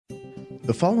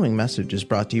The following message is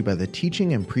brought to you by the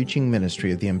teaching and preaching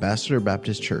ministry of the Ambassador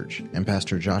Baptist Church and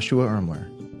Pastor Joshua Ermler.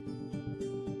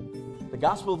 The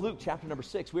Gospel of Luke, chapter number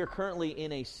 6. We are currently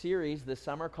in a series this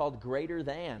summer called Greater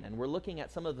Than, and we're looking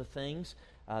at some of the things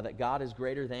that God is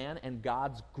greater than and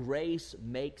God's grace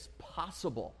makes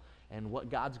possible, and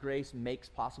what God's grace makes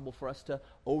possible for us to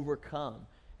overcome.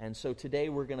 And so today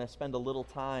we're going to spend a little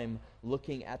time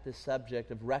looking at this subject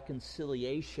of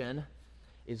reconciliation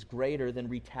is greater than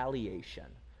retaliation,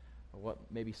 or what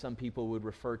maybe some people would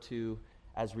refer to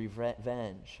as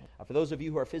revenge. For those of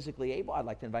you who are physically able, I'd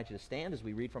like to invite you to stand as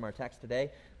we read from our text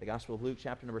today, the Gospel of Luke,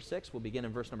 chapter number 6. We'll begin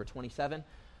in verse number 27.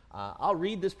 I'll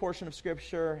read this portion of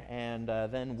Scripture, and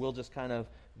then we'll just kind of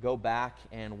go back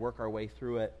and work our way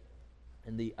through it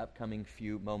in the upcoming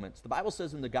few moments. The Bible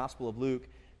says in the Gospel of Luke,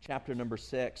 chapter number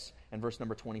 6, and verse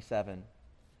number 27,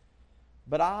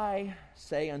 "But I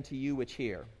say unto you which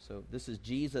hear," so this is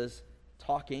Jesus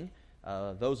talking.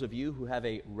 Those of you who have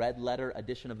a red letter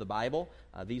edition of the Bible,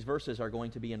 these verses are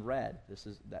going to be in red.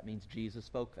 That means Jesus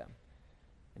spoke them.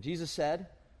 And Jesus said,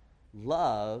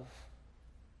 "Love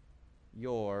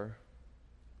your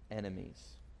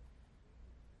enemies."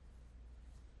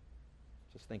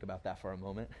 Just think about that for a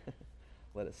moment.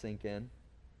 Let it sink in.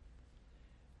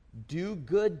 "Do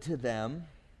good to them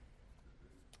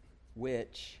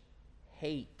which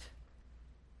hate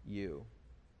you.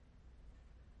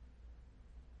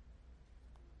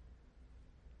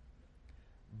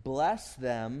 Bless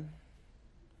them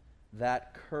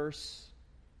that curse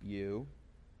you.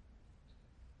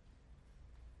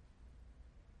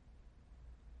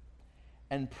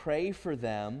 And pray for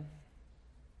them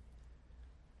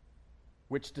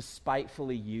which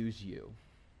despitefully use you."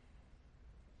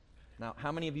 Now,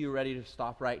 how many of you are ready to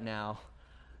stop right now,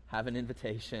 have an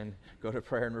invitation, go to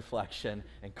prayer and reflection,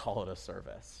 and call it a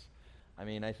service? I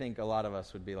mean, I think a lot of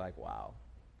us would be like, wow,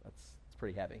 that's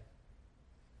pretty heavy.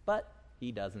 But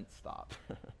he doesn't stop.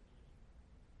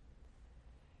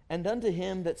 "And unto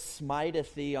him that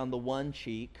smiteth thee on the one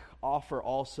cheek, offer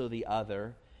also the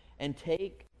other, and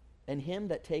him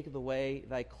that taketh away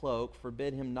thy cloak,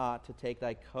 forbid him not to take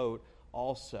thy coat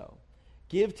also.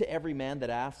 Give to every man that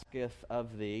asketh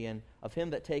of thee, and of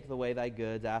him that taketh away thy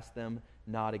goods, ask them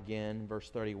not again." Verse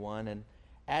 31, "And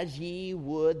as ye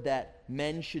would that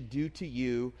men should do to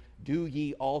you, do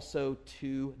ye also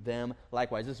to them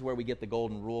likewise." This is where we get the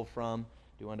golden rule from.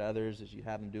 Do unto others as you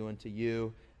have them do unto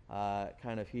you.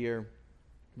 Kind of here.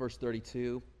 Verse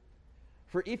 32,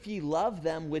 "For if ye love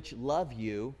them which love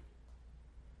you,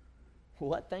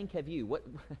 what thank have you?"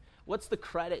 What's the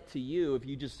credit to you if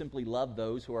you just simply love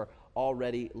those who are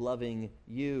already loving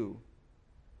you?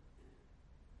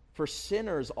 "For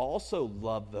sinners also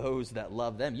love those that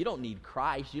love them." You don't need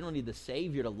Christ. You don't need the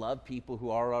Savior to love people who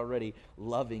are already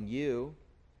loving you.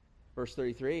 Verse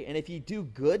 33, "And if ye do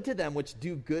good to them which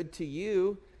do good to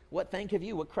you, what thank have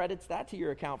you?" What credits that to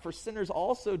your account? "For sinners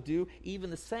also do even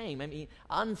the same." I mean,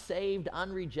 unsaved,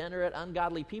 unregenerate,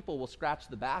 ungodly people will scratch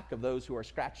the back of those who are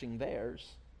scratching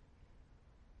theirs.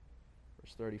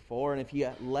 Verse 34, "And if ye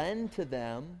lend to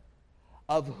them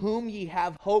of whom ye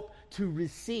have hope to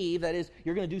receive," that is,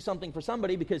 you're going to do something for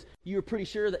somebody because you're pretty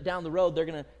sure that down the road they're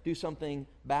going to do something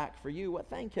back for you. What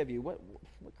thank have you? What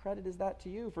credit is that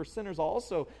to you? "For sinners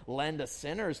also lend to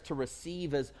sinners to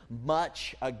receive as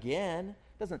much again."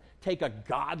 It doesn't take a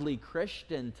godly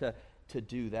Christian to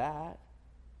do that.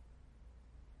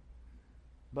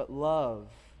 "But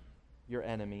love your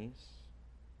enemies,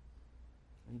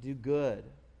 and do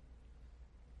good,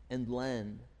 and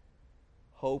lend,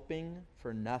 hoping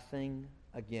for nothing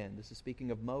again." This is speaking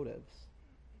of motives.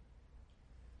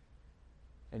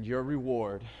 "And your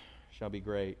reward shall be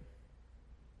great,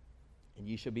 and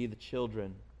ye shall be the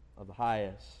children of the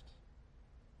highest.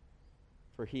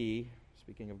 For he,"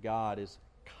 speaking of God, "is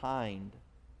kind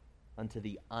unto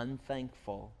the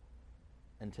unthankful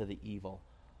and to the evil."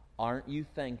 Aren't you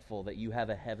thankful that you have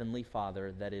a heavenly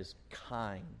Father that is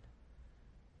kind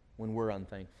when we're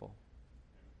unthankful?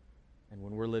 And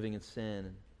when we're living in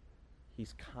sin,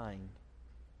 he's kind.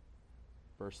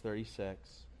 Verse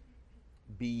 36,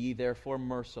 "Be ye therefore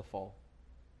merciful,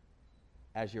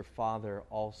 as your Father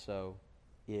also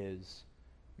is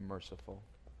merciful."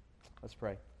 Let's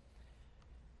pray.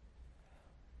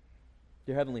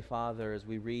 Dear Heavenly Father, as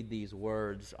we read these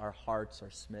words, our hearts are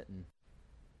smitten.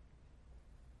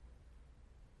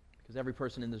 Because every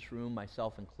person in this room,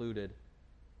 myself included,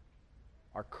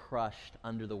 are crushed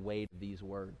under the weight of these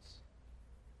words.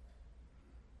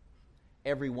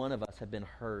 Every one of us have been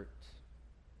hurt.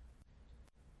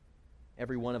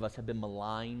 Every one of us have been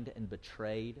maligned and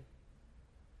betrayed.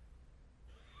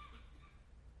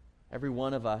 Every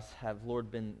one of us have,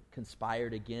 Lord, been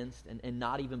conspired against, and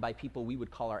not even by people we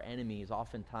would call our enemies.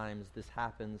 Oftentimes this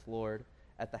happens, Lord,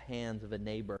 at the hands of a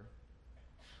neighbor,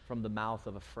 from the mouth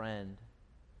of a friend,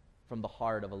 from the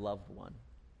heart of a loved one.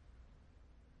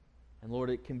 And Lord,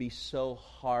 it can be so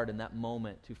hard in that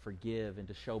moment to forgive and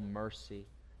to show mercy,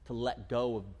 to let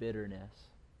go of bitterness.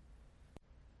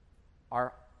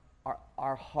 Our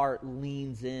heart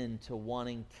leans into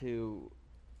wanting to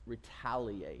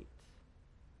retaliate,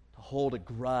 to hold a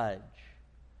grudge,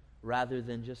 rather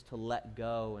than just to let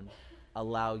go and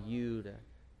allow you to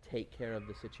take care of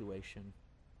the situation.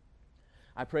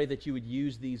 I pray that you would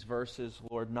use these verses,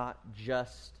 Lord, not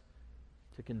just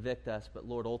to convict us, but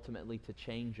Lord, ultimately to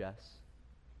change us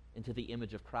into the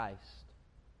image of Christ.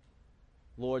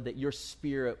 Lord, that your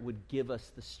Spirit would give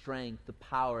us the strength, the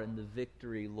power, and the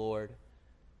victory, Lord,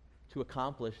 to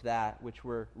accomplish that which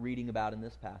we're reading about in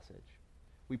this passage.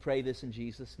 We pray this in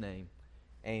Jesus' name.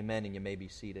 Amen, and you may be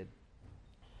seated.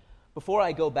 Before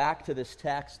I go back to this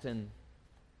text and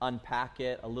unpack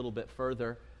it a little bit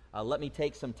further, let me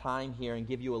take some time here and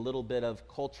give you a little bit of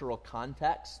cultural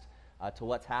context to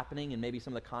what's happening, and maybe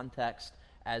some of the context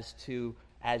as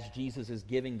Jesus is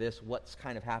giving this, what's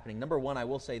kind of happening. Number one, I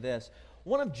will say this.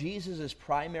 One of Jesus'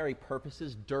 primary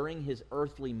purposes during his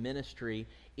earthly ministry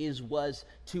was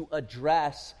to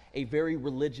address a very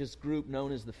religious group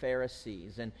known as the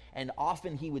Pharisees. And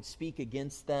often he would speak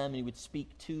against them, and he would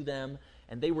speak to them,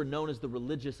 and they were known as the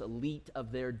religious elite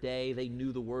of their day. They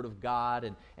knew the Word of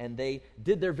God, and they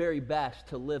did their very best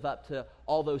to live up to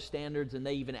all those standards, and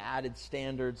they even added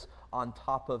standards on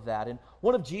top of that. And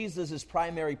one of Jesus'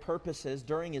 primary purposes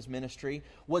during his ministry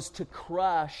was to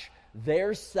crush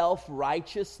their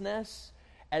self-righteousness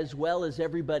as well as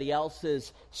everybody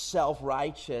else's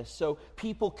self-righteous, so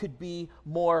people could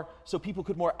more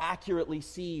accurately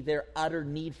see their utter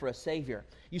need for a Savior.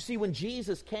 You see, when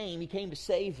Jesus came, he came to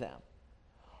save them.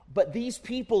 But these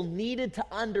people needed to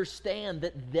understand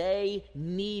that they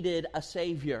needed a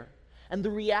Savior. And the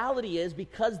reality is,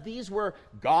 because these were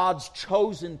God's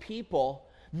chosen people,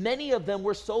 many of them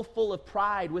were so full of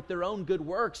pride with their own good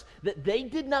works that they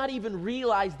did not even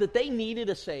realize that they needed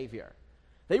a Savior.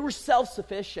 They were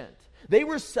self-sufficient. They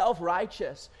were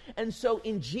self-righteous. And so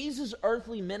in Jesus'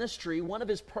 earthly ministry, one of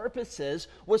his purposes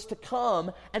was to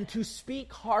come and to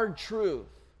speak hard truth.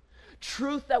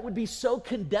 Truth that would be so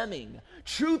condemning.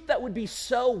 Truth that would be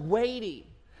so weighty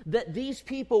that these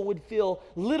people would feel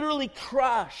literally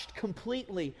crushed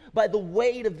completely by the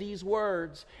weight of these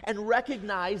words, and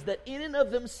recognize that in and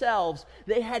of themselves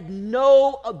they had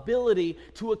no ability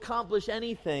to accomplish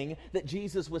anything that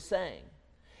Jesus was saying.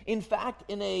 In fact,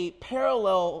 in a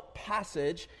parallel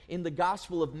passage in the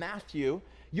Gospel of Matthew,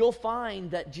 you'll find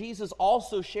that Jesus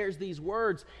also shares these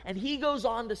words, and he goes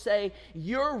on to say,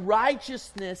 your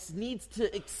righteousness needs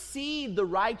to exceed the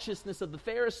righteousness of the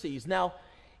Pharisees. Now,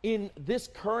 in this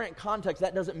current context,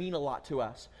 that doesn't mean a lot to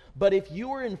us. But if you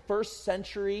were in first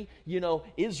century,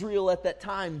 Israel at that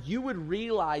time, you would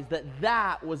realize that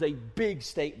that was a big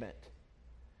statement.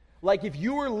 Like, if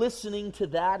you were listening to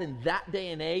that in that day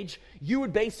and age, you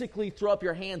would basically throw up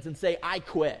your hands and say, I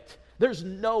quit. There's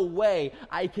no way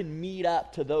I can meet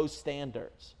up to those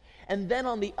standards. And then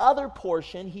on the other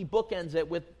portion, he bookends it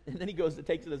with, and then he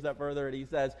takes it a step further, and he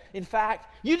says, in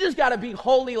fact, you just got to be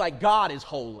holy like God is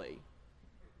holy.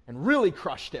 And really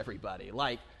crushed everybody.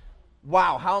 Like,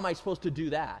 wow, how am I supposed to do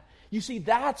that? You see,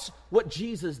 that's what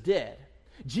Jesus did.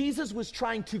 Jesus was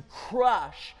trying to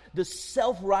crush the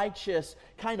self-righteous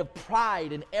kind of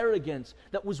pride and arrogance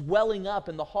that was welling up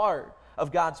in the heart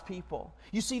of God's people.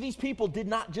 You see, these people did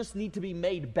not just need to be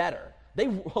made better.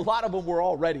 A lot of them were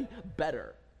already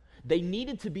better. They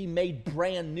needed to be made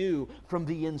brand new from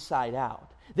the inside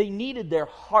out. They needed their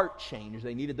heart changed.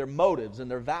 They needed their motives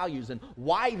and their values and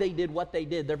why they did what they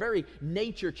did. Their very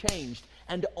nature changed.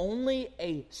 And only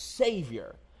a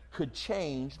Savior could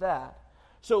change that.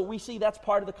 So we see that's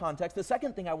part of the context. The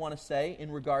second thing I want to say in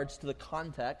regards to the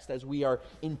context as we are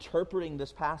interpreting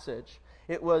this passage,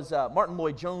 it was Martin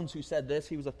Lloyd-Jones who said this.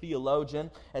 He was a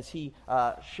theologian. As he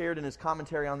shared in his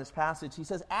commentary on this passage, he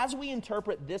says, as we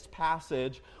interpret this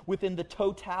passage within the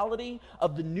totality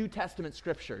of the New Testament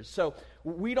Scriptures, so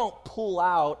we don't pull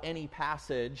out any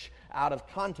passage out of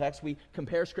context. We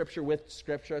compare Scripture with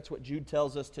Scripture. That's what Jude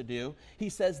tells us to do. He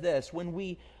says this, when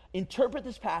we interpret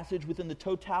this passage within the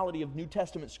totality of New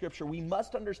Testament Scripture, we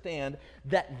must understand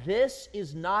that this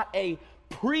is not a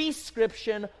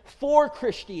prescription for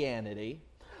Christianity,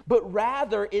 but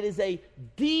rather it is a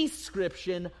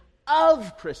description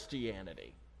of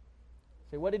Christianity.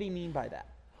 So what did he mean by that?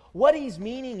 What he's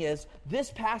meaning is, this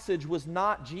passage was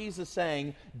not Jesus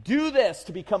saying, do this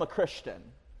to become a Christian.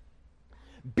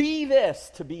 Be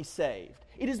this to be saved.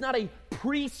 It is not a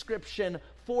prescription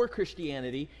for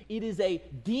Christianity. It is a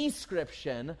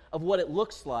description of what it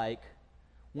looks like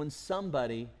when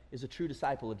somebody is a true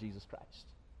disciple of Jesus Christ.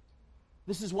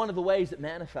 This is one of the ways it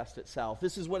manifests itself.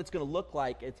 This is what it's going to look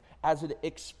like as it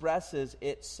expresses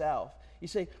itself. You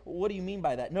say, well, what do you mean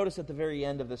by that? Notice at the very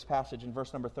end of this passage in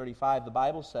verse number 35, the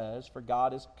Bible says, "For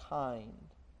God is kind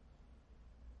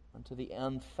unto the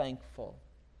unthankful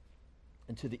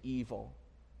and to the evil.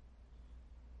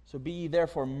 So be ye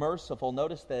therefore merciful,"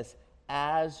 notice this,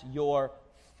 "as your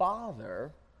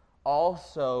Father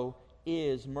also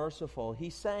is merciful."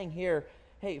 He's saying here,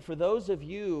 hey, for those of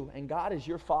you, and God is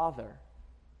your Father,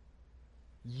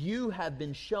 you have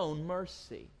been shown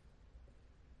mercy.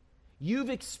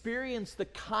 You've experienced the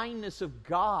kindness of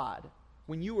God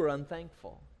when you were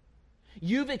unthankful.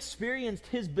 You've experienced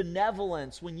His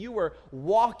benevolence when you were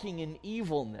walking in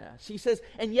evilness. He says,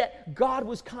 and yet God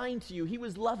was kind to you. He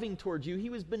was loving towards you. He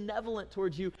was benevolent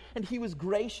towards you. And He was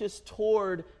gracious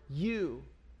toward you.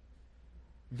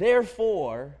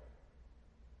 Therefore,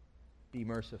 be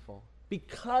merciful.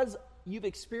 Because you've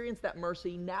experienced that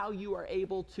mercy, now you are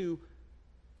able to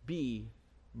be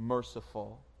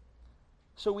merciful.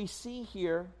 So we see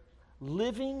here,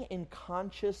 living in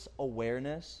conscious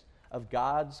awareness of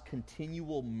God's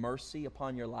continual mercy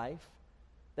upon your life.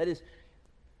 That is,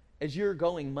 as you're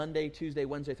going Monday, Tuesday,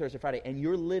 Wednesday, Thursday, Friday, and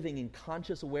you're living in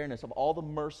conscious awareness of all the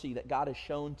mercy that God has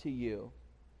shown to you,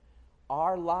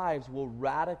 our lives will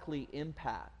radically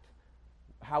impact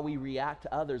how we react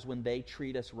to others when they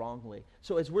treat us wrongly.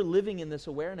 So as we're living in this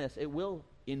awareness, it will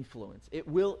influence, it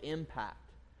will impact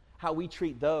how we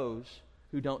treat those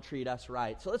who don't treat us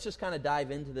right. So let's just kind of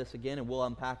dive into this again, and we'll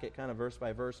unpack it kind of verse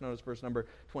by verse. Notice verse number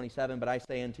 27, "But I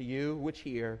say unto you which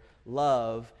hear,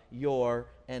 love your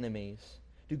enemies.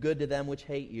 Do good to them which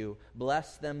hate you.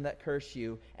 Bless them that curse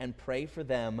you, and pray for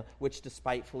them which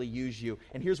despitefully use you."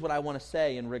 And here's what I want to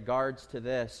say in regards to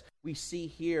this. We see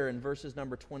here in verses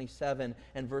number 27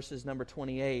 and verses number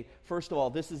 28, first of all,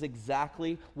 this is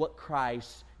exactly what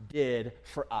Christ did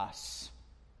for us.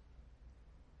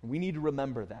 We need to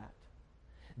remember that.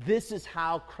 This is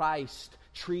how Christ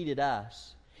treated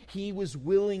us. He was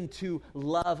willing to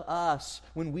love us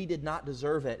when we did not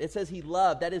deserve it. It says He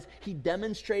loved, that is, He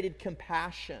demonstrated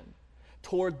compassion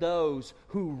toward those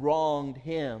who wronged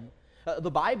Him. The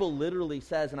Bible literally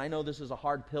says, and I know this is a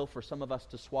hard pill for some of us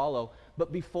to swallow,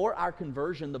 but before our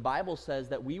conversion, the Bible says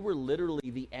that we were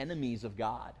literally the enemies of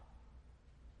God.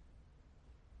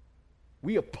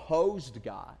 We opposed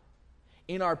God.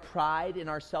 In our pride, in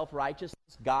our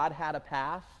self-righteousness, God had a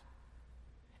path.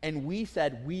 And we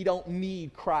said, we don't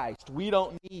need Christ. We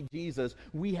don't need Jesus.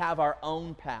 We have our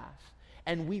own path.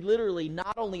 And we literally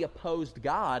not only opposed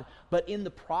God, but in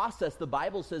the process, the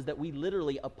Bible says that we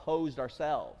literally opposed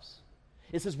ourselves.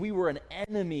 It says we were an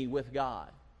enemy with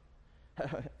God.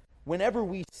 Whenever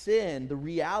we sin, the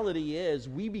reality is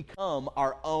we become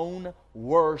our own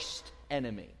worst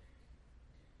enemy.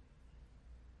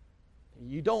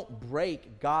 You don't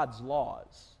break God's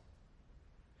laws.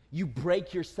 You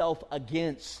break yourself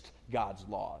against God's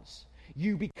laws.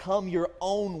 You become your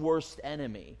own worst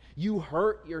enemy. You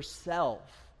hurt yourself.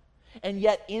 And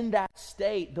yet in that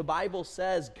state, the Bible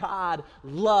says God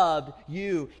loved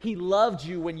you. He loved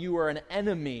you when you were an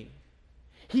enemy.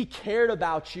 He cared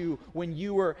about you when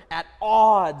you were at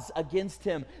odds against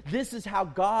Him. This is how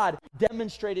God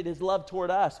demonstrated His love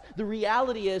toward us. The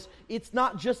reality is, it's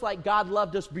not just like God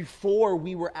loved us before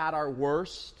we were at our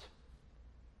worst,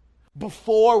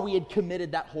 before we had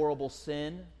committed that horrible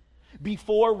sin,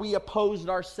 before we opposed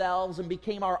ourselves and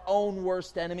became our own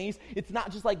worst enemies. It's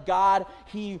not just like God,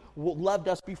 He loved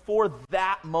us before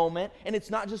that moment, and it's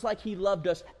not just like He loved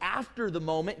us after the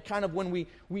moment, kind of when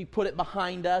we put it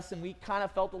behind us and we kind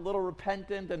of felt a little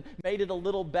repentant and made it a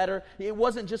little better. It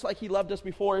wasn't just like He loved us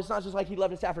before. It's not just like He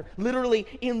loved us after. Literally,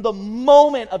 in the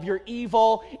moment of your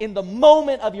evil, in the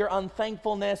moment of your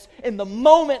unthankfulness, in the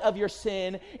moment of your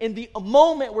sin, in the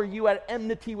moment where you had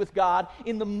enmity with God,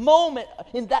 in the moment,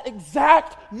 in that exact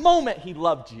moment, He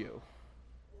loved you.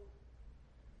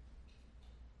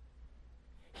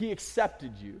 He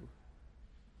accepted you.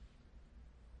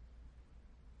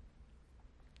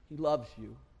 He loves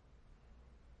you.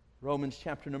 Romans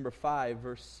chapter number 5,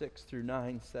 verse 6 through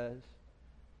 9 says,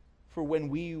 "For when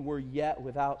we were yet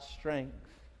without strength,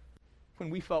 when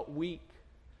we felt weak,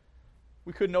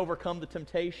 we couldn't overcome the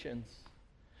temptations,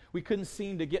 we couldn't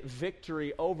seem to get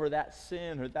victory over that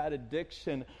sin or that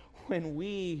addiction, when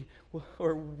we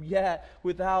were yet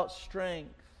without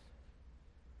strength,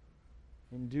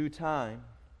 in due time,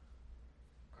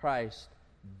 Christ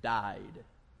died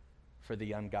for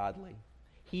the ungodly."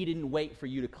 He didn't wait for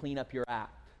you to clean up your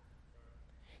act.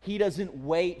 He doesn't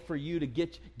wait for you to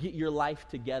get your life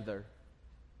together.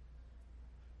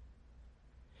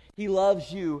 He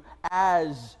loves you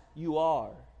as you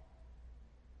are.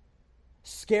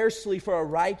 Scarcely for a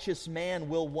righteous man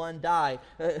will one die.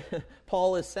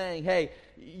 Paul is saying, hey,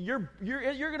 you're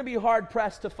going to be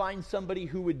hard-pressed to find somebody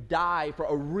who would die for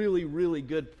a really, really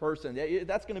good person.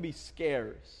 That's going to be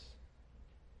scarce.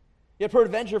 Yet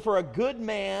peradventure for a good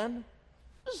man,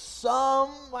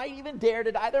 some might even dare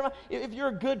to die. If you're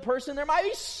a good person, there might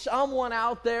be someone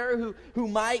out there who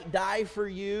might die for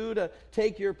you to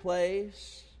take your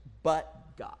place. But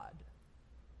God.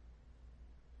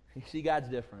 You see, God's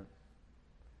different.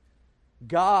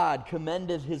 God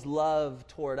commended His love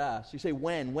toward us. You say,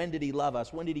 when? When did He love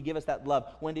us? When did He give us that love?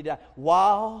 When did He die?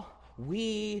 While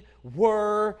we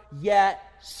were yet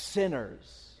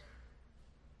sinners,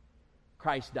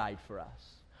 Christ died for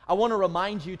us. I want to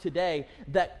remind you today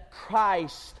that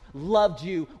Christ loved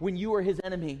you when you were His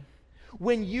enemy.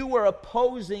 When you were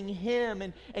opposing Him,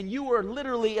 and you were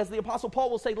literally, as the Apostle Paul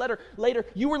will say later,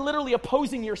 you were literally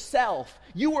opposing yourself.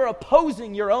 You were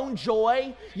opposing your own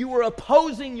joy. You were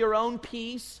opposing your own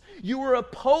peace. You were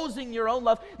opposing your own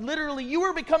love. Literally, you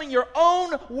were becoming your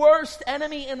own worst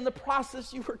enemy, and in the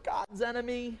process, you were God's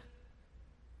enemy.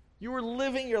 You were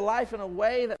living your life in a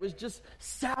way that was just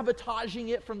sabotaging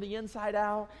it from the inside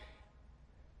out.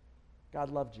 God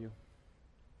loved you.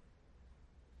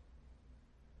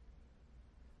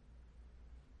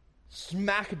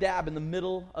 Smack dab in the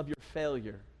middle of your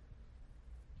failure,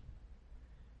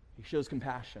 He shows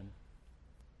compassion.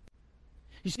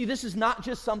 You see, this is not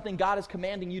just something God is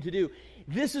commanding you to do.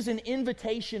 This is an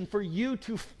invitation for you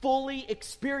to fully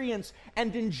experience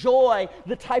and enjoy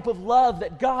the type of love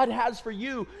that God has for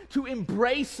you, to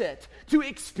embrace it, to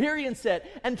experience it,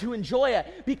 and to enjoy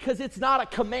it, because it's not a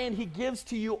command He gives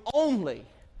to you only.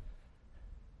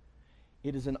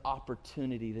 It is an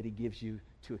opportunity that He gives you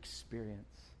to experience,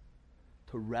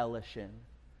 to relish in,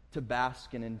 to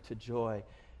bask in, and to joy.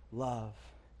 Love.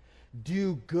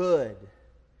 Do good.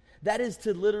 That is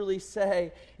to literally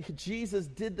say, Jesus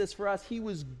did this for us. He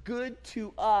was good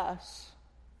to us,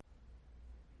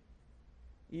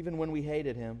 even when we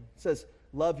hated Him. It says,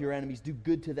 love your enemies, do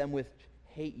good to them which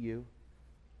hate you.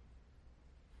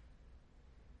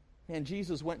 And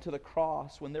Jesus went to the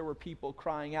cross when there were people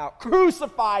crying out,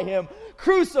 crucify Him,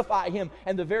 crucify Him.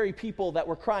 And the very people that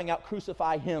were crying out,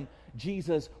 crucify Him,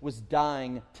 Jesus was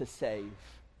dying to save.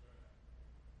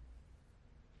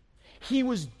 He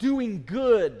was doing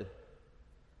good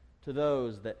to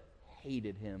those that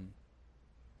hated Him.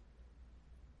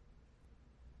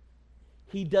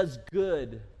 He does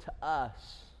good to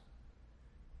us,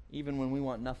 even when we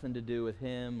want nothing to do with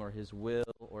Him or His will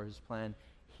or His plan.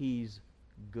 He's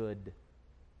good.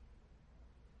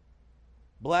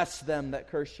 Bless them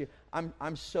that curse you.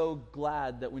 I'm so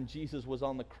glad that when Jesus was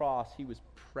on the cross, He was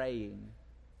praying.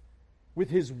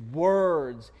 With His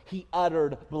words, He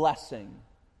uttered blessing.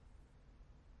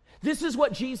 This is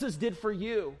what Jesus did for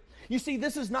you. You see,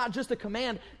 this is not just a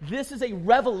command. This is a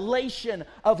revelation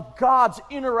of God's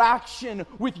interaction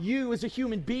with you as a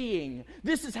human being.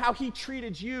 This is how He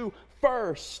treated you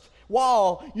first.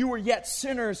 While you were yet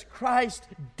sinners, Christ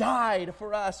died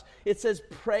for us. It says,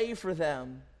 pray for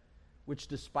them which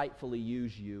despitefully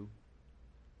use you.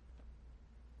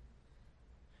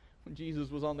 When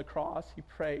Jesus was on the cross, He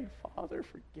prayed, Father,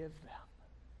 forgive them,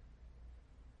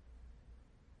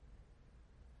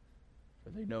 for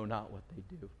they know not what they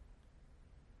do.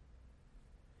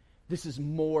 This is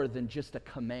more than just a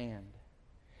command.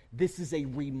 This is a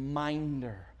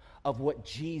reminder of what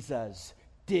Jesus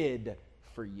did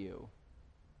for you.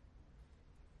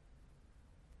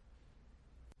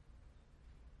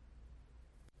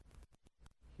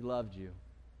 He loved you.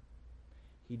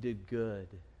 He did good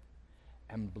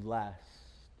and blessed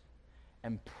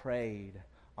and prayed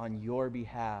on your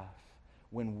behalf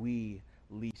when we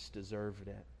least deserved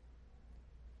it.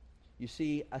 You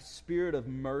see, a spirit of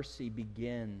mercy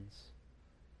begins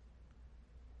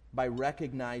by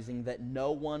recognizing that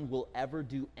no one will ever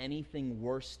do anything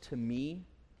worse to me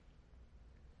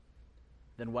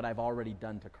than what I've already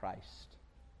done to Christ.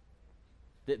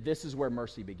 This is where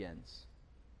mercy begins.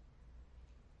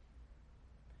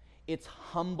 It's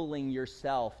humbling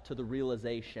yourself to the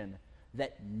realization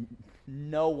that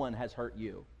no one has hurt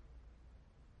you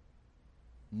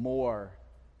more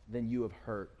than you have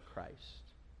hurt Christ.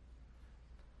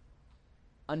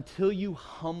 Until you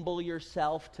humble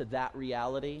yourself to that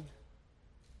reality,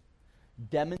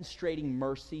 demonstrating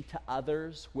mercy to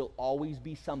others will always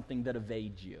be something that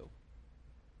evades you.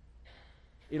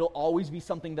 It'll always be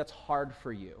something that's hard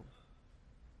for you.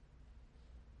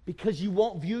 Because you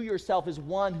won't view yourself as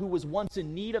one who was once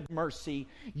in need of mercy.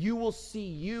 You will see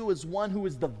you as one who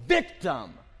is the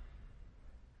victim.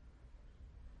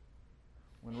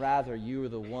 When rather you are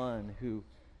the one who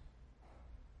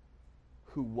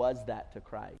was that to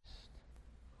Christ.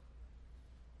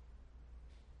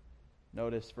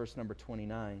 Notice verse number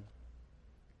 29.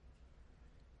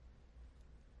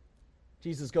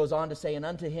 Jesus goes on to say, "And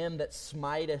unto him that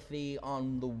smiteth thee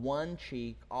on the one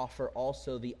cheek, offer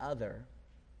also the other.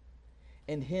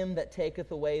 And him that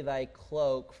taketh away thy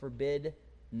cloak, forbid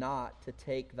not to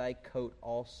take thy coat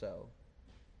also.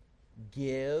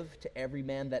 Give to every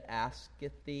man that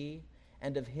asketh thee,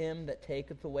 and of him that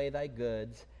taketh away thy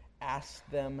goods, ask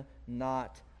them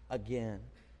not again."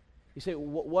 You say,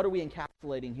 what are we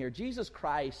encapsulating here? Jesus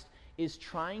Christ is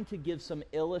trying to give some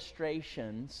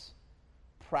illustrations,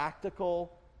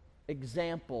 practical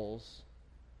examples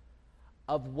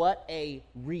of what a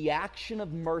reaction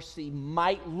of mercy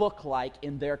might look like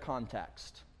in their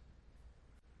context.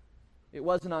 It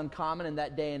wasn't uncommon in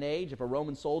that day and age, if a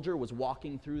Roman soldier was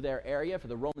walking through their area, for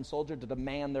the Roman soldier to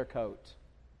demand their coat.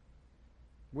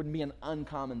 Wouldn't be an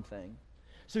uncommon thing.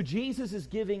 So Jesus is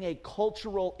giving a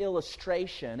cultural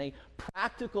illustration, a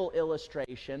practical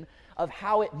illustration of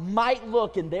how it might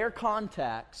look in their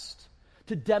context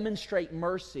to demonstrate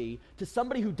mercy to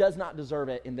somebody who does not deserve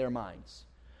it in their minds.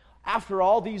 After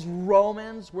all, these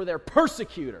Romans were their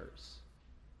persecutors.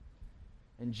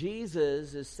 And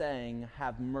Jesus is saying,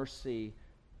 have mercy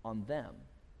on them.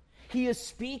 He is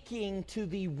speaking to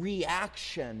the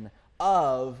reaction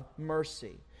of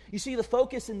mercy. You see, the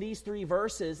focus in these three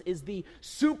verses is the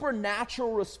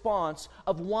supernatural response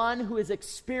of one who has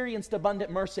experienced abundant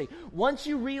mercy. Once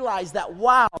you realize that,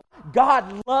 wow,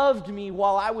 God loved me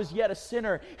while I was yet a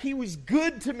sinner. He was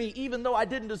good to me even though I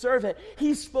didn't deserve it.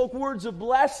 He spoke words of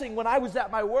blessing when I was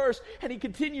at my worst, and He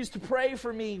continues to pray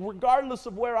for me regardless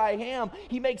of where I am.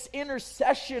 He makes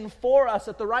intercession for us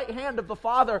at the right hand of the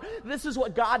Father. This is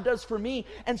what God does for me.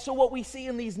 And so what we see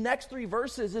in these next three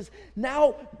verses is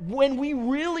now when we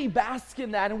really bask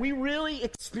in that and we really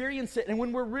experience it, and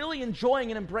when we're really enjoying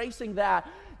and embracing that,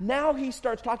 now he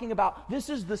starts talking about this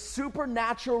is the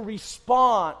supernatural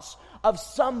response of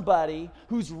somebody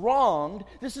who's wronged.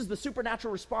 This is the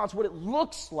supernatural response, what it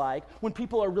looks like when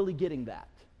people are really getting that.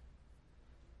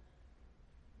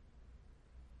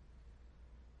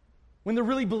 When they're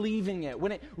really believing it,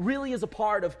 when it really is a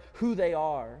part of who they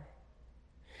are.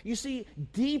 You see,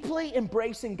 deeply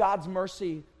embracing God's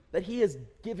mercy that He has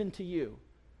given to you,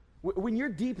 when you're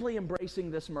deeply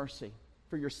embracing this mercy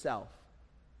for yourself,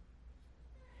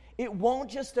 it won't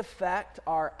just affect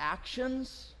our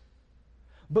actions,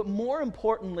 but more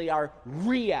importantly, our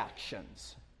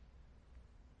reactions.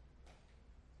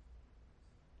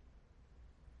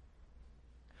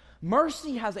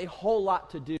 Mercy has a whole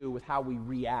lot to do with how we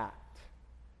react,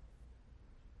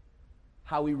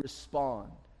 how we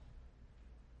respond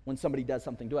when somebody does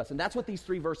something to us. And that's what these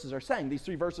three verses are saying. These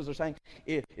three verses are saying,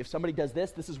 if somebody does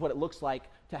this, this is what it looks like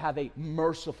to have a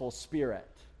merciful spirit.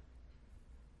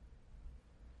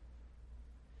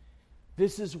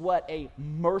 This is what a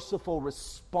merciful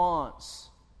response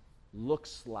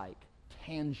looks like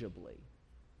tangibly.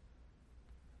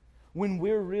 When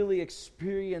we're really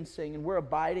experiencing and we're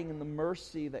abiding in the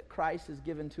mercy that Christ has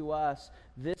given to us,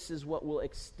 this is what will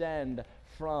extend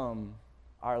from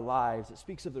our lives. It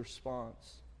speaks of the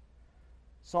response.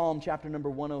 Psalm chapter number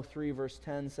 103, verse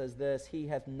 10 says this: He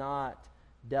hath not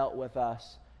dealt with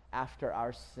us after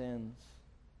our sins,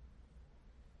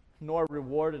 nor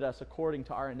rewarded us according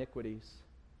to our iniquities.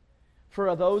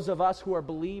 For those of us who are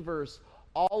believers,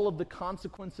 all of the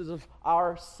consequences of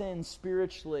our sin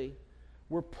spiritually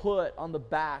were put on the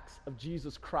backs of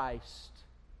Jesus Christ.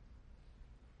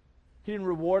 He didn't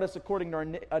reward us according to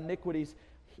our iniquities.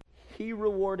 He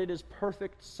rewarded His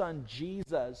perfect Son,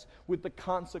 Jesus, with the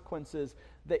consequences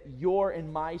that your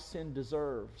and my sin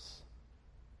deserves.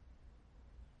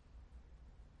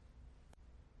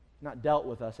 Not dealt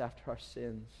with us after our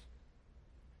sins.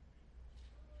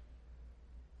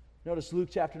 Notice Luke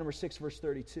chapter number 6, verse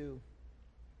 32.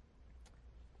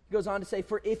 He goes on to say,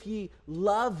 For if ye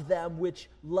love them which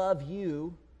love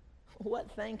you,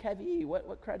 what thank have ye?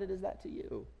 What credit is that to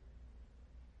you?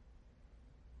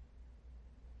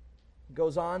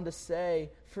 Goes on to say,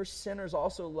 for sinners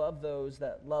also love those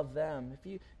that love them. If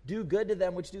you do good to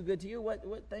them which do good to you, what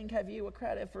thank have you? What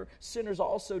credit? For sinners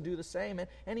also do the same.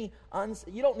 And you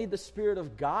don't need the Spirit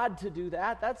of God to do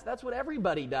that. That's what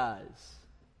everybody does.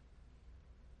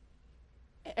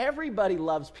 Everybody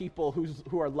loves people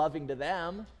who are loving to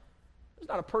them. There's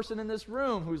not a person in this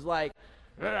room who's like,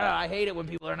 I hate it when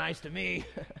people are nice to me.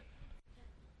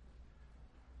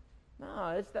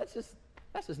 No, that's just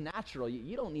That's just natural.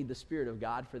 You don't need the Spirit of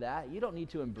God for that. You don't need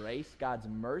to embrace God's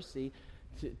mercy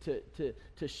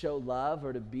to show love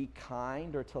or to be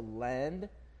kind or to lend.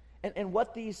 And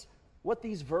what these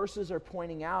verses are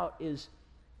pointing out is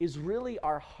really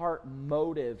our heart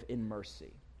motive in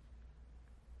mercy.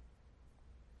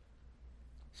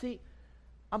 See,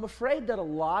 I'm afraid that a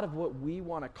lot of what we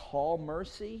want to call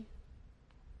mercy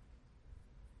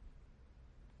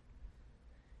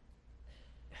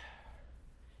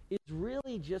is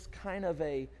really just kind of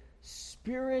a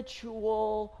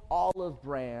spiritual olive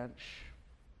branch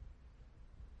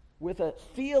with a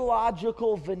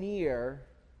theological veneer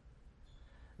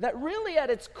that really at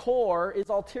its core is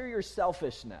ulterior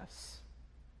selfishness.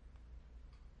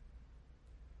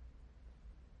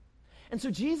 And so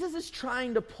Jesus is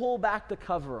trying to pull back the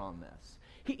cover on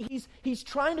this. He's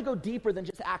trying to go deeper than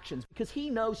just actions because he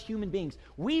knows human beings.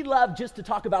 We love just to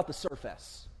talk about the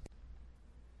surface.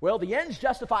 Well, the ends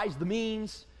justifies the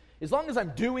means. As long as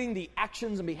I'm doing the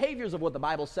actions and behaviors of what the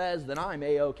Bible says, then I'm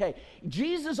A-okay.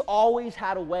 Jesus always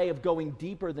had a way of going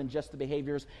deeper than just the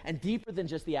behaviors and deeper than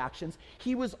just the actions.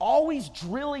 He was always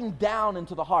drilling down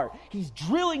into the heart. He's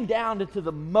drilling down into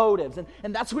the motives.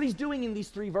 And that's what he's doing in these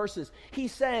 3 verses.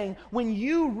 He's saying, when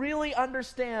you really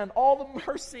understand all the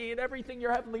mercy and everything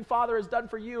your Heavenly Father has done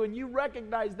for you, and you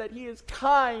recognize that He is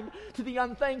kind to the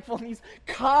unthankful, and He's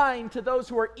kind to those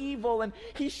who are evil, and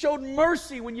He showed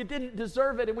mercy when you didn't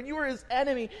deserve it, and when you were His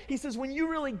enemy, He says, when you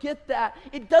really get that,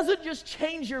 it doesn't just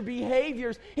change your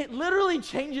behaviors, it literally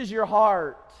changes your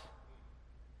heart.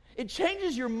 It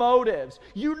changes your motives.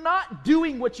 You're not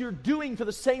doing what you're doing for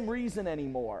the same reason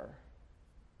anymore.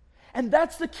 And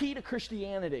that's the key to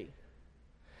Christianity.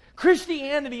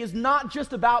 Christianity is not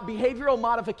just about behavioral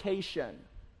modification.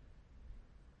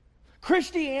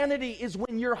 Christianity is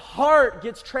when your heart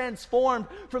gets transformed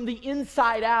from the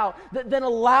inside out that then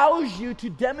allows you to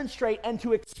demonstrate and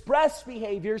to express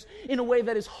behaviors in a way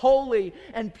that is holy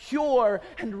and pure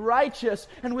and righteous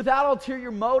and without ulterior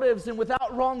motives and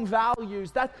without wrong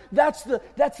values. That's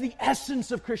the essence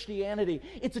of Christianity.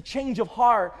 It's a change of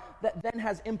heart that then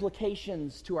has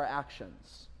implications to our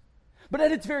actions. But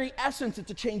at its very essence,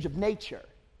 it's a change of nature.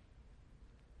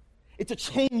 It's a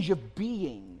change of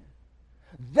being.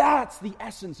 That's the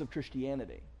essence of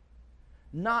Christianity,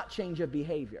 not change of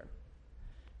behavior.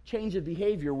 Change of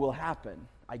behavior will happen,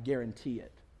 I guarantee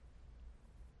it.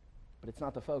 But it's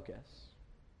not the focus.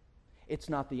 It's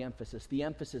not the emphasis. The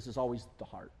emphasis is always the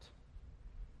heart.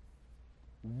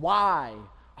 Why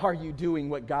are you doing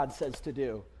what God says to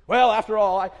do? Well, after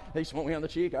all, they smote me on the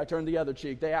cheek, I turned the other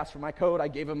cheek. They asked for my coat, I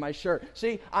gave them my shirt.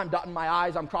 See, I'm dotting my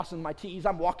I's, I'm crossing my T's,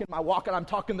 I'm walking my walk, and I'm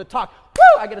talking the talk.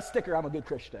 Woo! I get a sticker, I'm a good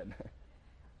Christian.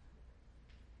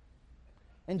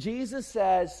 And Jesus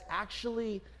says,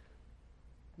 actually,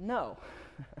 no.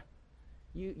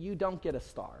 You don't get a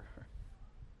star.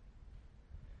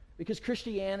 Because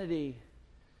Christianity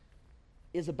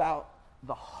is about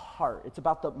the heart. It's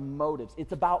about the motives.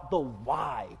 It's about the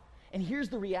why. And here's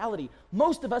the reality.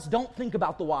 Most of us don't think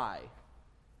about the why.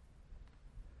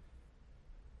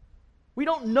 We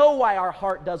don't know why our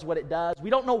heart does what it does. We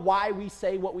don't know why we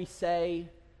say what we say.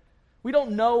 We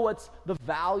don't know what's the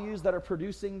values that are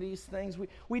producing these things.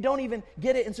 We don't even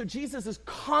get it. And so Jesus is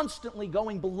constantly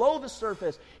going below the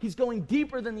surface. He's going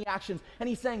deeper than the actions. And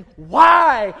he's saying,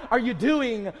 why are you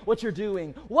doing what you're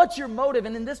doing? What's your motive?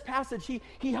 And in this passage,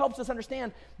 he helps us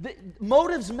understand that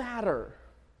motives matter.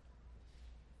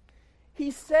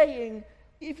 He's saying,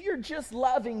 if you're just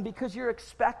loving because you're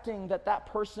expecting that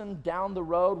person down the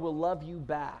road will love you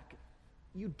back,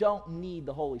 you don't need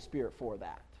the Holy Spirit for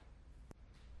that.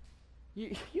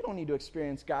 You don't need to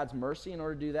experience God's mercy in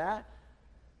order to do that.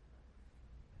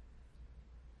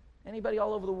 Anybody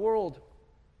all over the world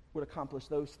would accomplish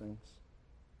those things.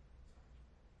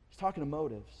 He's talking to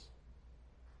motives.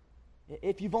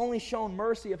 If you've only shown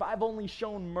mercy, if I've only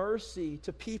shown mercy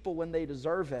to people when they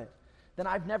deserve it, then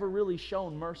I've never really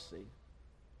shown mercy.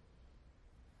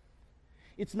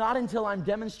 It's not until I'm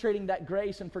demonstrating that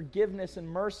grace and forgiveness and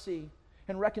mercy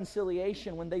and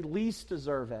reconciliation when they least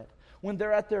deserve it, when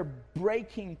they're at their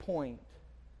breaking point,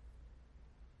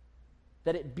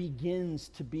 that it begins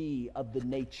to be of the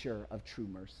nature of true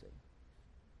mercy.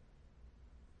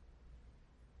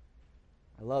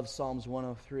 I love Psalms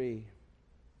 103.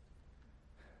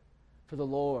 For the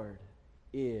Lord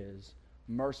is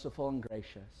merciful and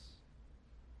gracious.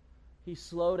 He's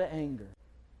slow to anger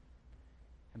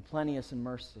and plenteous in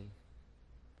mercy.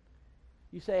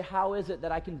 You say, how is it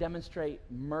that I can demonstrate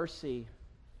mercy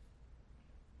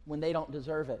when they don't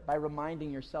deserve it? By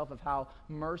reminding yourself of how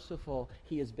merciful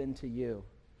He has been to you.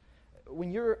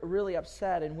 when you're really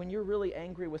upset and when you're really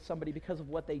angry with somebody because of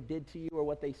what they did to you or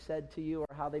what they said to you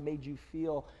or how they made you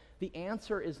feel, the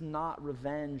answer is not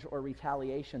revenge or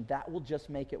retaliation. That will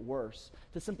just make it worse.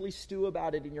 To simply stew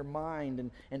about it in your mind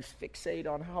and fixate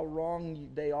on how wrong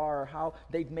they are, how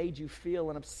they've made you feel,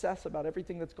 and obsess about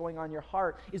everything that's going on in your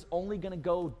heart is only going to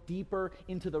go deeper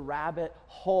into the rabbit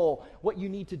hole. What you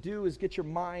need to do is get your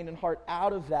mind and heart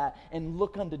out of that and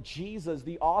look unto Jesus,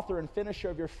 the author and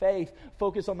finisher of your faith.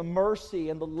 Focus on the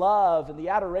mercy and the love and the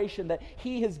adoration that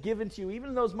He has given to you, even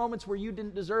in those moments where you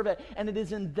didn't deserve it. And it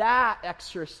is in that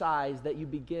exercise that you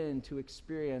begin to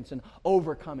experience an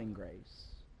overcoming grace.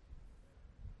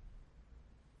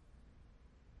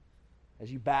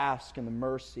 As you bask in the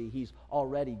mercy He's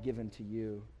already given to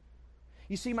you.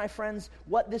 You see, my friends,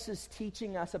 what this is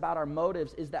teaching us about our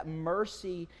motives is that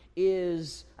mercy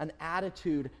is an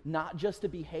attitude, not just a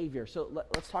behavior. So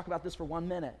let's talk about this for 1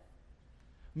 minute.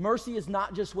 Mercy is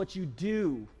not just what you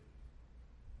do.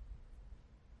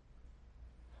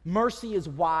 Mercy is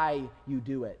why you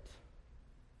do it.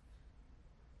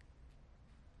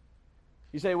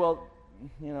 You say, well,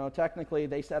 technically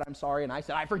they said, I'm sorry, and I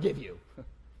said, I forgive you.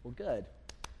 Well, good.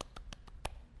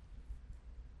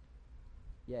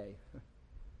 Yay.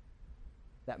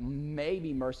 That may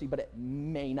be mercy, but it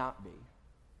may not be.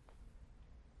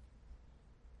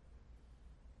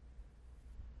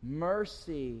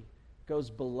 Mercy goes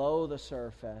below the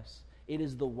surface. It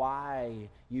is the why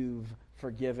you've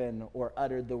forgiven or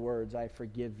uttered the words, I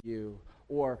forgive you,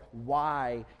 or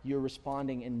why you're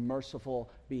responding in merciful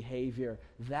behavior.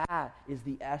 That is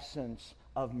the essence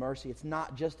of mercy. It's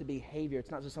not just a behavior.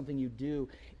 It's not just something you do.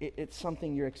 It's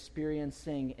something you're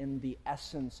experiencing in the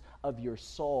essence of your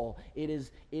soul. It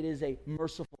is a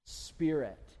merciful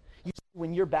spirit.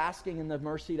 When you're basking in the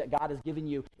mercy that God has given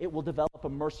you, it will develop a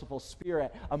merciful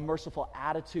spirit, a merciful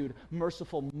attitude,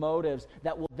 merciful motives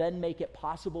that will then make it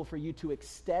possible for you to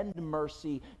extend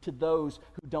mercy to those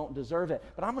who don't deserve it.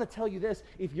 But I'm going to tell you this,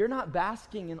 if you're not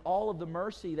basking in all of the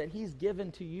mercy that He's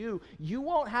given to you, you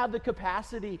won't have the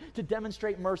capacity to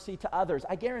demonstrate mercy to others.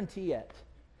 I guarantee it.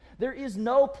 There is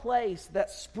no place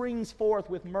that springs forth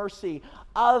with mercy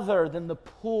other than the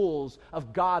pools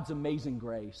of God's amazing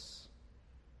grace.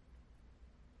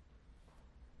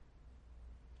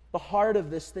 The heart of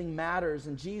this thing matters,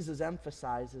 and Jesus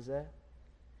emphasizes it.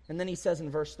 And then He says in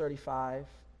verse 35,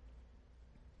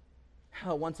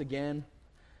 once again,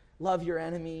 love your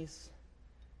enemies,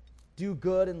 do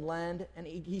good and lend. And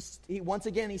he once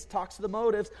again, he talks to the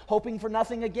motives, hoping for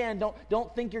nothing again.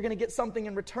 Don't think you're going to get something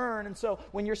in return. And so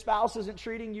when your spouse isn't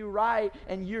treating you right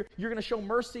and you're going to show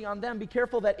mercy on them, be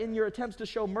careful that in your attempts to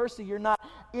show mercy, you're not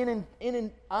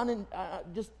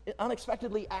just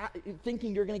unexpectedly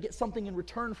thinking you're going to get something in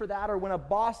return for that. Or when a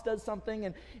boss does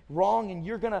something wrong and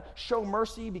you're going to show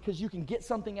mercy because you can get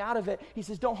something out of it. He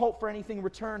says, don't hope for anything in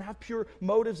return. Have pure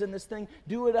motives in this thing.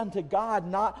 Do it unto God,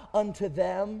 not unto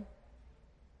them.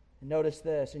 Notice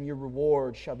this, and your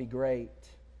reward shall be great.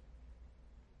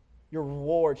 Your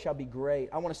reward shall be great.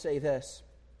 I want to say this.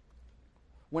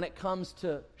 When it comes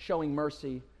to showing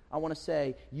mercy, I want to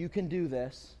say you can do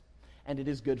this, and it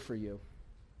is good for you.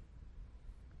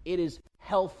 It is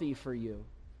healthy for you.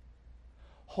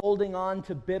 Holding on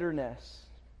to bitterness,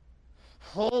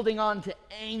 holding on to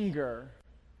anger.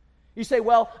 You say,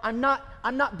 well, I'm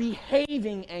not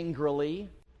behaving angrily.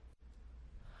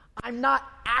 I'm not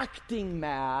acting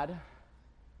mad.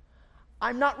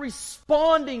 I'm not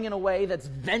responding in a way that's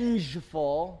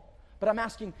vengeful. But I'm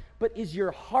asking, but is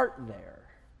your heart there?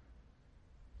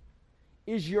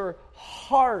 Is your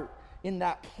heart in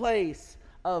that place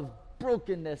of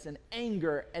brokenness and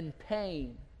anger and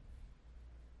pain?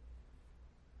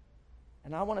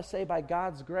 And I want to say, by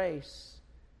God's grace,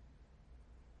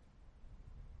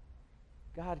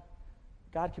 God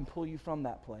can pull you from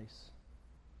that place.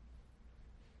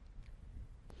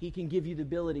 He can give you the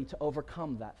ability to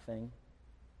overcome that thing.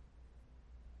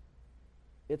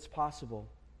 It's possible.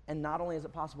 And not only is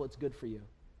it possible, it's good for you.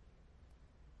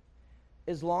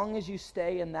 As long as you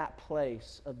stay in that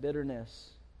place of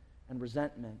bitterness and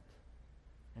resentment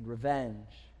and revenge,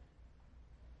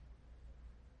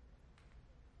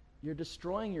 you're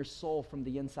destroying your soul from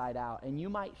the inside out. And you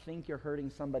might think you're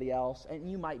hurting somebody else, and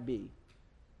you might be,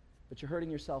 but you're hurting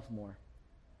yourself more.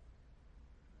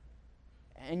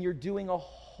 And you're doing a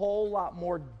whole lot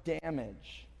more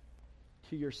damage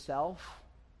to yourself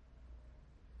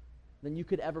than you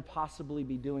could ever possibly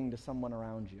be doing to someone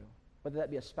around you. Whether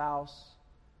that be a spouse,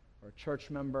 or a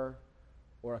church member,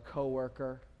 or a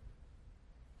coworker.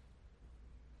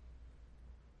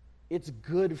 It's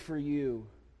good for you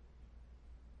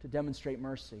to demonstrate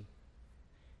mercy.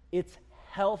 It's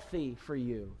healthy for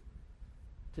you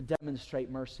to demonstrate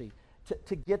mercy.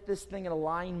 To get this thing in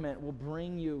alignment will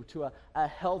bring you to a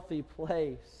healthy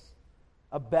place,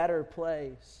 a better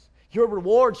place. Your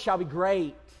reward shall be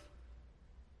great.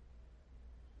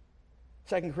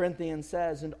 2 Corinthians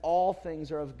says, and all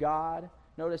things are of God.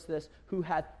 Notice this, who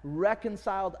hath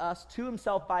reconciled us to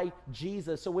himself by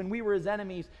Jesus. So when we were his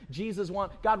enemies,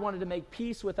 God wanted to make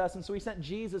peace with us, and so he sent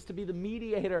Jesus to be the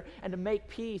mediator and to make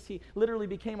peace. He literally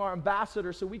became our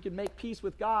ambassador so we could make peace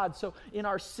with God. So in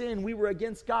our sin, we were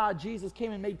against God. Jesus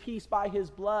came and made peace by his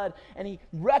blood, and he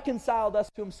reconciled us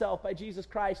to himself by Jesus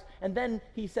Christ. And then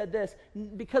he said this,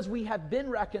 because we have been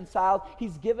reconciled,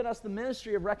 he's given us the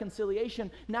ministry of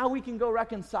reconciliation. Now we can go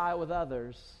reconcile with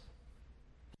others.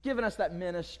 Given us that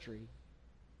ministry.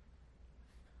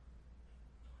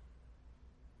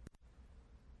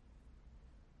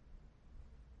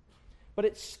 But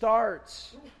it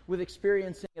starts with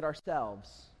experiencing it ourselves,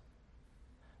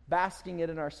 basking it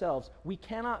in ourselves. We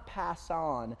cannot pass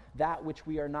on that which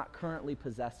we are not currently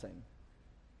possessing.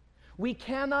 We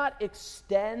cannot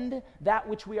extend that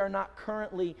which we are not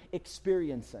currently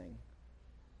experiencing.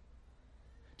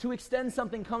 To extend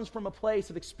something comes from a place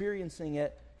of experiencing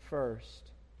it first.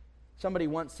 Somebody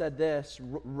once said this,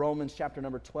 Romans chapter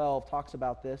number 12 talks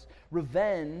about this.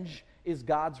 Revenge is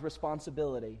God's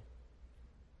responsibility.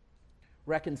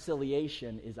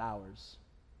 Reconciliation is ours.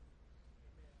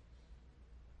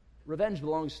 Revenge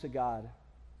belongs to God.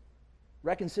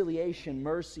 Reconciliation,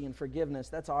 mercy, and forgiveness,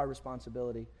 that's our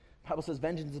responsibility. The Bible says,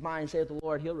 vengeance is mine, saith the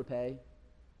Lord, he'll repay.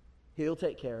 He'll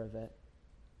take care of it.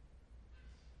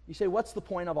 You say, what's the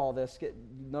point of all this?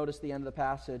 Notice the end of the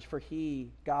passage. For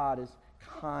he, God, is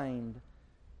kind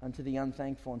unto the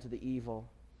unthankful and to the evil.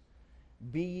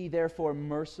 Be ye therefore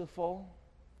merciful,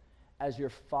 as your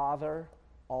Father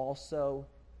also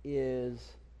is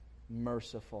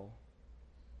merciful.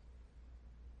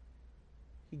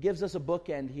 He gives us a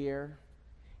bookend here.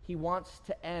 He wants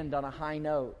to end on a high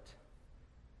note.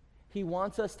 He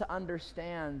wants us to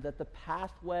understand that the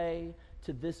pathway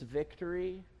to this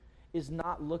victory is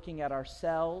not looking at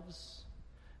ourselves,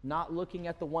 not looking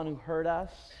at the one who hurt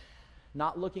us,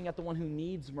 not looking at the one who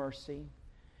needs mercy.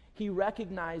 He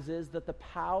recognizes that the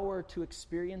power to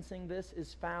experiencing this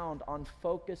is found on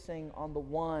focusing on the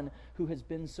one who has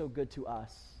been so good to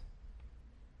us.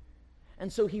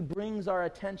 And so he brings our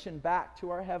attention back to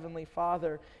our Heavenly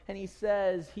Father, and he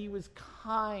says he was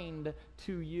kind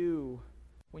to you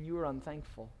when you were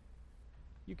unthankful.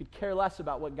 You could care less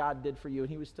about what God did for you,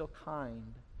 and he was still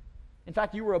kind. In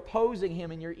fact, you were opposing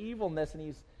him in your evilness,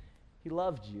 and he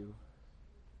loved you.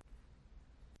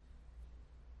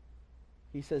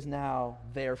 He says now,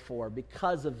 therefore,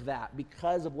 because of that,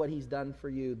 because of what he's done for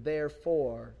you,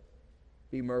 therefore,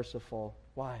 be merciful.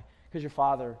 Why? Because your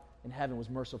Father in heaven was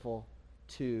merciful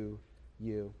to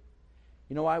you.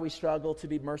 You know why we struggle to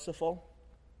be merciful?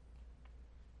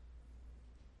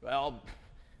 Well,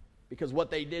 because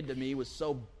what they did to me was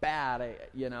so bad,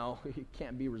 it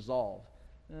can't be resolved.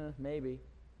 Maybe. You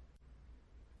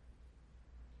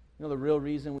know the real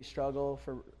reason we struggle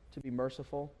to be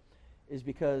merciful is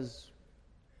because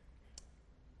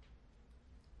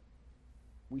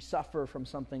we suffer from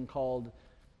something called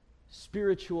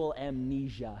spiritual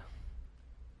amnesia.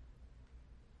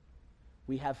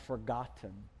 We have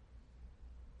forgotten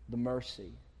the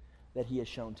mercy that he has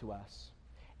shown to us.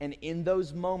 And in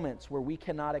those moments where we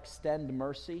cannot extend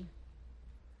mercy,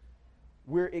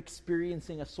 we're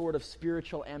experiencing a sort of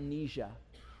spiritual amnesia.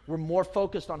 We're more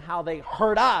focused on how they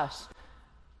hurt us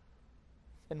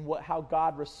than how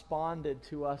God responded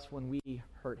to us when we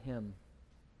hurt him.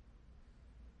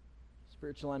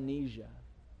 Spiritual amnesia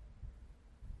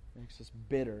makes us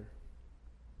bitter,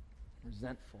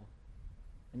 resentful,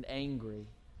 and angry.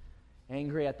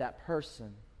 Angry at that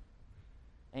person.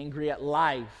 Angry at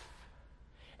life.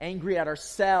 Angry at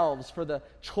ourselves for the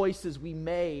choices we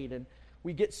made. And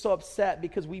we get so upset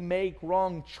because we make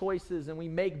wrong choices and we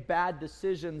make bad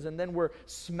decisions, and then we're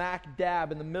smack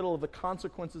dab in the middle of the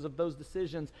consequences of those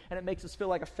decisions, and it makes us feel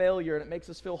like a failure, and it makes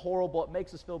us feel horrible, it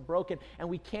makes us feel broken, and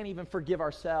we can't even forgive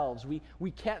ourselves. We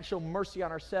can't show mercy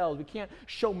on ourselves. We can't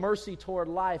show mercy toward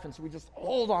life, and so we just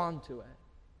hold on to it.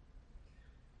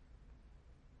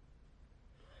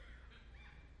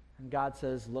 And God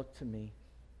says, look to me.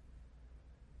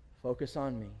 Focus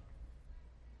on me.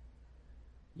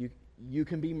 You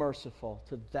can be merciful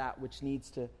to that which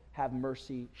needs to have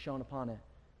mercy shown upon it,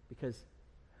 because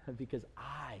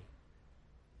I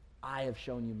have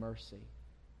shown you mercy,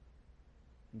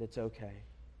 and it's okay.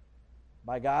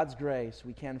 By God's grace,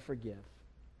 we can forgive.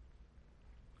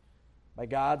 By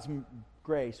God's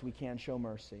grace, we can show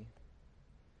mercy.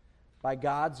 By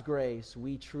God's grace,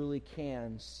 we truly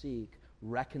can seek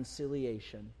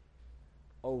reconciliation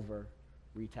over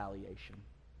retaliation.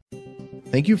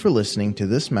 Thank you for listening to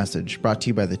this message brought to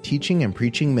you by the teaching and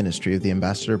preaching ministry of the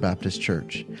Ambassador Baptist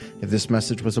Church. If this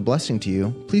message was a blessing to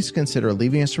you, please consider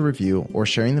leaving us a review or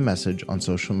sharing the message on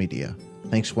social media.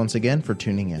 Thanks once again for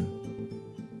tuning in.